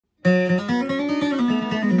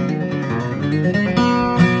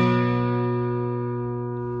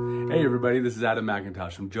everybody, this is Adam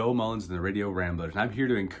McIntosh from Joe Mullins and the Radio Ramblers, and I'm here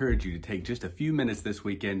to encourage you to take just a few minutes this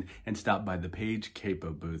weekend and stop by the Paige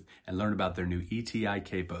Capo booth and learn about their new ETI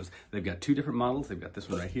Capos. They've got two different models. They've got this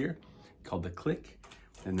one right here called the Clik,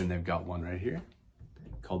 and then they've got one right here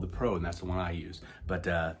called the Pro, and that's the one I use. But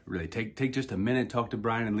really, take just a minute, talk to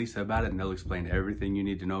Brian and Lisa about it, and they'll explain everything you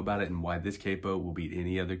need to know about it and why this capo will beat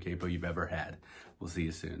any other capo you've ever had. We'll see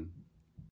you soon.